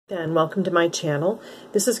And welcome to my channel.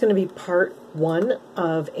 This is going to be part one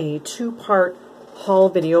of a two-part haul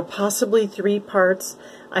video, possibly 3 parts.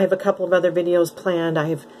 I have a couple of other videos planned. I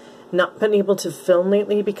have not been able to film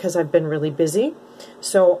lately because I've been really busy.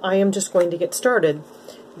 So I am just going to get started.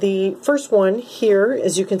 The first one here,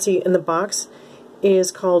 as you can see in the box,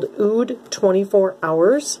 is called Oud 24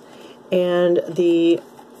 Hours. And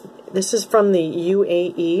this is from the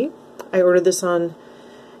UAE. I ordered this on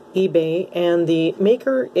eBay, and the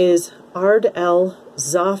maker is Ard Al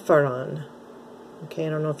Zaafaran. Okay, I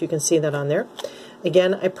don't know if you can see that on there.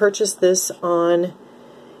 Again, I purchased this on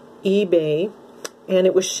eBay, and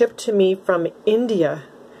it was shipped to me from India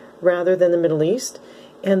rather than the Middle East.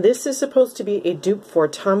 And this is supposed to be a dupe for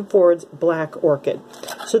Tom Ford's Black Orchid.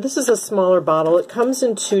 So this is a smaller bottle. It comes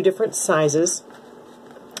in 2 different sizes.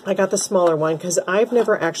 I got the smaller one because I've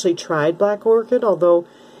never actually tried Black Orchid, although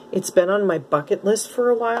it's been on my bucket list for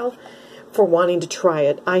a while for wanting to try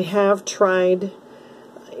it. I have tried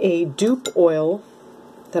a dupe oil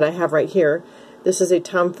that I have right here. This is a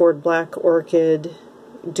Tom Ford Black Orchid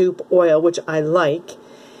dupe oil, which I like.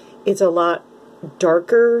 It's a lot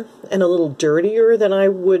darker and a little dirtier than I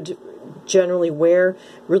would generally wear.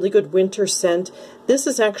 Really good winter scent. This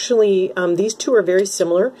is actually, these two are very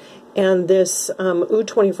similar, and this Oud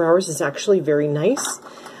 24 Hours is actually very nice.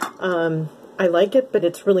 I like it, but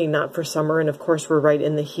it's really not for summer, and of course we're right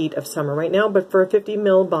in the heat of summer right now. But for a 50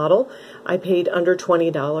 ml bottle, I paid under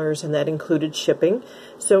 $20, and that included shipping.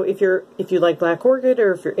 So if you like Black Orchid,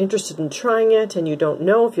 or if you're interested in trying it and you don't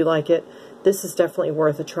know if you like it, this is definitely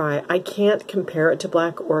worth a try. I can't compare it to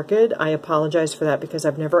Black Orchid. I apologize for that because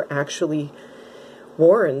I've never actually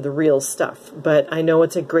worn the real stuff, but I know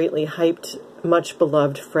it's a greatly hyped, much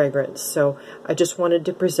beloved fragrance. So I just wanted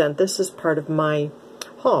to present this as part of my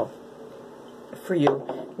haul for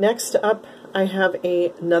you. Next up, I have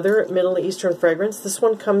another Middle Eastern fragrance. This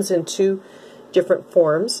one comes in 2 different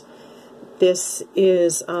forms. This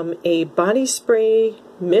is a body spray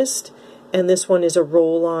mist, and this one is a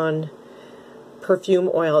roll-on perfume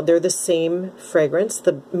oil. They're the same fragrance.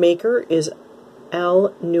 The maker is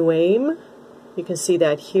Nuaim. You can see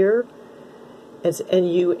that here. It's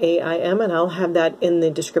Nuaim, and I'll have that in the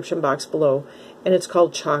description box below. And it's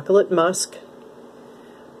called Chocolate Musk.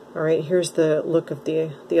 All right, here's the look of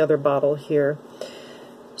the other bottle here.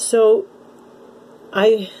 So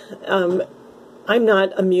I'm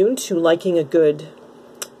not immune to liking a good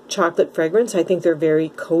chocolate fragrance. I think they're very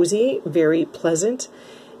cozy, very pleasant,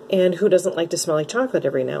 and who doesn't like to smell like chocolate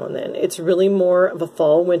every now and then? It's really more of a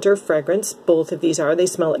fall-winter fragrance. Both of these are. They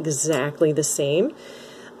smell exactly the same.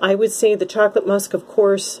 I would say the Chocolate Musk, of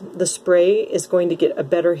course, the spray is going to get a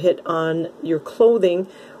better hit on your clothing,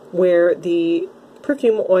 where the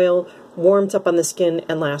perfume oil warms up on the skin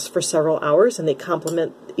and lasts for several hours, and they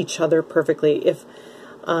complement each other perfectly. If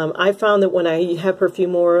I found that when I have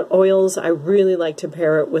perfume oils, I really like to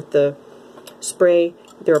pair it with the spray.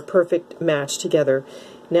 They're a perfect match together.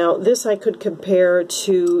 Now, this I could compare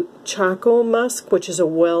to Chocomusk, which is a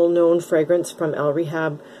well-known fragrance from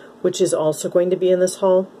Rehab, which is also going to be in this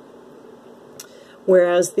haul.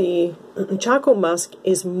 Whereas the Chocomusk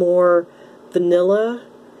is more vanilla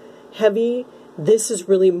heavy. This is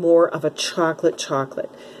really more of a chocolate.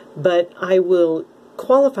 But I will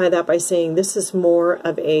qualify that by saying this is more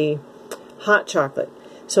of a hot chocolate.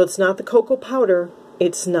 So it's not the cocoa powder.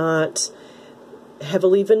 It's not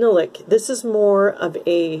heavily vanillic. This is more of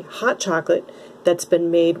a hot chocolate that's been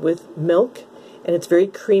made with milk, and it's very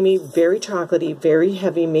creamy, very chocolatey, very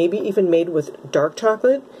heavy, maybe even made with dark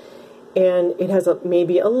chocolate. And it has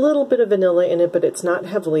maybe a little bit of vanilla in it, but it's not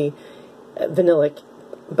heavily vanillic,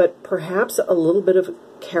 but perhaps a little bit of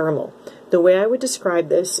caramel. The way I would describe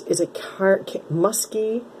this is a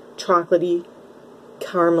musky, chocolatey,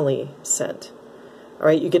 caramely scent. All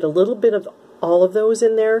right, you get a little bit of all of those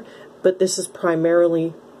in there, but this is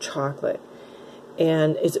primarily chocolate.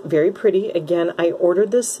 And it's very pretty. Again, I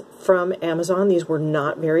ordered this from Amazon. These were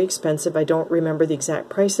not very expensive. I don't remember the exact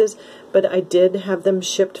prices, but I did have them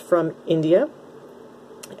shipped from India,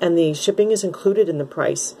 and the shipping is included in the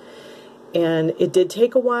price. And it did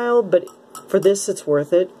take a while, but for this, it's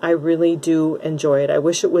worth it. I really do enjoy it. I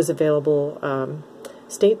wish it was available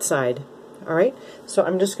stateside. All right, so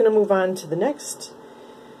I'm just going to move on to the next,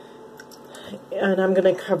 and I'm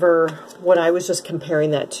going to cover what I was just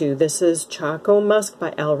comparing that to. This is Chocomusk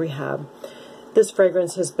by Rehab. This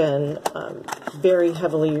fragrance has been very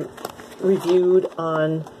heavily reviewed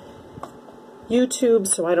on YouTube,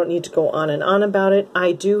 so I don't need to go on and on about it.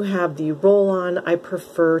 I do have the roll-on. I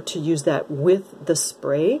prefer to use that with the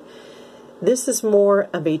spray. This is more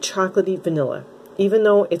of a chocolatey vanilla. Even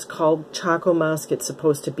though it's called Chocomusk, it's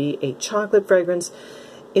supposed to be a chocolate fragrance.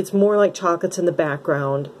 It's more like chocolates in the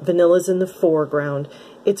background, vanilla's in the foreground.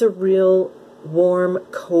 It's a real warm,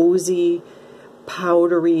 cozy,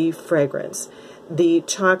 powdery fragrance. The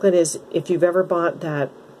chocolate is, if you've ever bought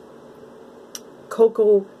that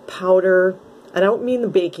cocoa powder, I don't mean the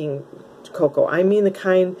baking cocoa, I mean the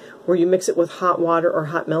kind where you mix it with hot water or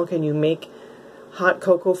hot milk and you make hot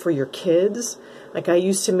cocoa for your kids. Like I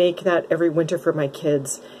used to make that every winter for my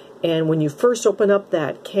kids. And when you first open up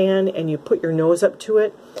that can and you put your nose up to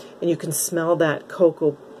it and you can smell that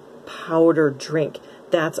cocoa powder drink,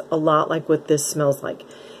 that's a lot like what this smells like.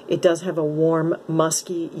 It does have a warm,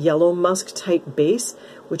 musky, yellow musk type base,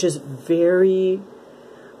 which is very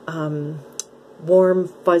warm,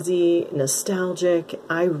 fuzzy, nostalgic.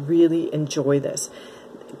 I really enjoy this.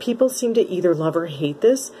 People seem to either love or hate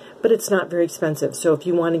this, but it's not very expensive. So if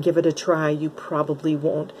you want to give it a try, you probably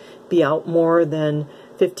won't be out more than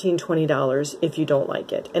 $15, $20 if you don't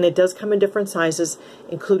like it. And it does come in different sizes,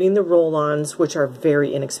 including the roll-ons, which are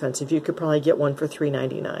very inexpensive. You could probably get one for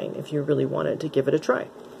 $3.99 if you really wanted to give it a try.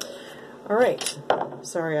 All right.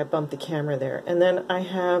 Sorry, I bumped the camera there. And then I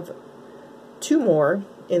have two more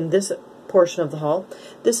in this portion of the haul.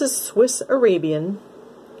 This is Swiss Arabian.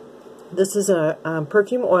 This is a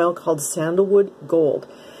perfume oil called Sandalwood Gold.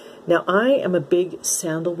 Now, I am a big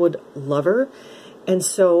sandalwood lover, and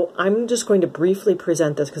so I'm just going to briefly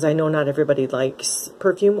present this because I know not everybody likes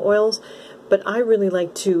perfume oils, but I really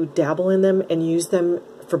like to dabble in them and use them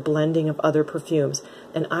for blending of other perfumes.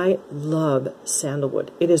 And I love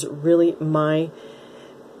sandalwood. It is really my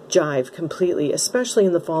jive completely, especially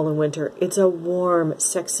in the fall and winter. It's a warm,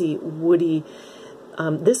 sexy, woody.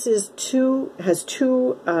 This has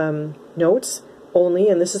two notes only,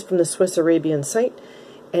 and this is from the Swiss Arabian site,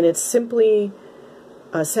 and it's simply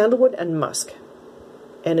sandalwood and musk.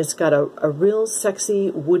 And it's got a real sexy,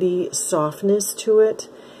 woody softness to it,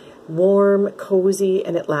 warm, cozy,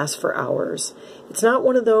 and it lasts for hours. It's not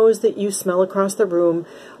one of those that you smell across the room.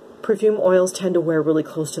 Perfume oils tend to wear really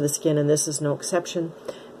close to the skin, and this is no exception,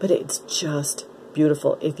 but it's just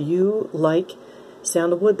beautiful. If you like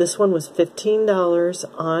sandalwood, this one was $15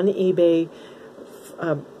 on eBay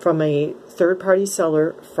from a third-party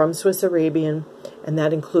seller from Swiss Arabian, and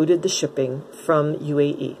that included the shipping from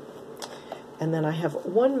UAE. And then I have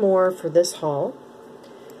one more for this haul,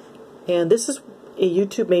 and this is a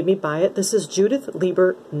YouTube made me buy it. This is Judith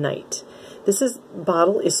Leiber Night. This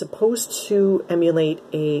bottle is supposed to emulate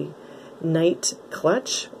a night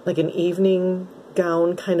clutch, like an evening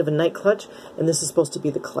gown kind of a night clutch, and this is supposed to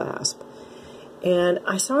be the clasp. And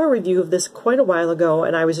I saw a review of this quite a while ago,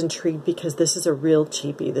 and I was intrigued because this is a real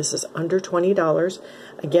cheapie. This is under $20.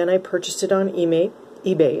 Again, I purchased it on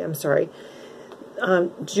eBay. I'm sorry.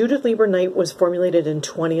 Judith Leiber Night was formulated in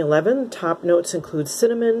 2011. Top notes include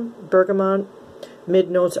cinnamon, bergamot. Mid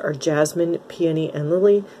notes are jasmine, peony, and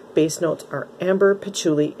lily. Base notes are amber,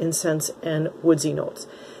 patchouli, incense, and woodsy notes.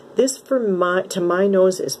 This, to my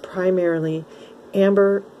nose, is primarily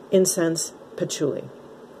amber, incense, patchouli.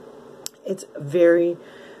 It's very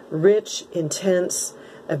rich, intense,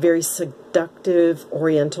 a very seductive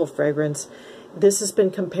oriental fragrance. This has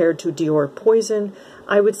been compared to Dior Poison.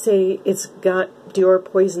 I would say it's got Dior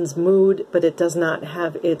Poison's mood, but it does not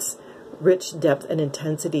have its rich depth and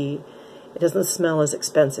intensity. It doesn't smell as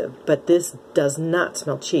expensive, but this does not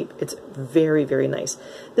smell cheap. It's very, very nice.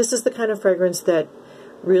 This is the kind of fragrance that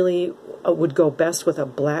really would go best with a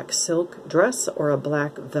black silk dress or a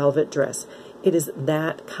black velvet dress. It is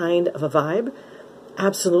that kind of a vibe.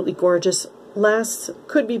 Absolutely gorgeous. Lasts,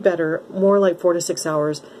 could be better, more like 4 to 6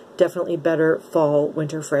 hours. Definitely better fall,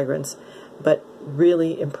 winter fragrance, but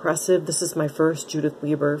really impressive. This is my first Judith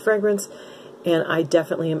Leiber fragrance, and I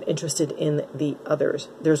definitely am interested in the others.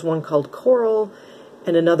 There's one called Coral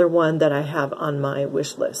and another one that I have on my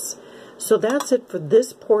wish list. So that's it for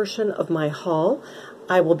this portion of my haul.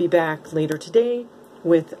 I will be back later today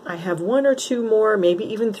with, I have 1 or 2 more, maybe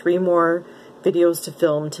even 3 more videos to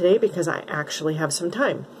film today because I actually have some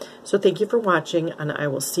time. So thank you for watching, and I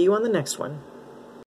will see you on the next one.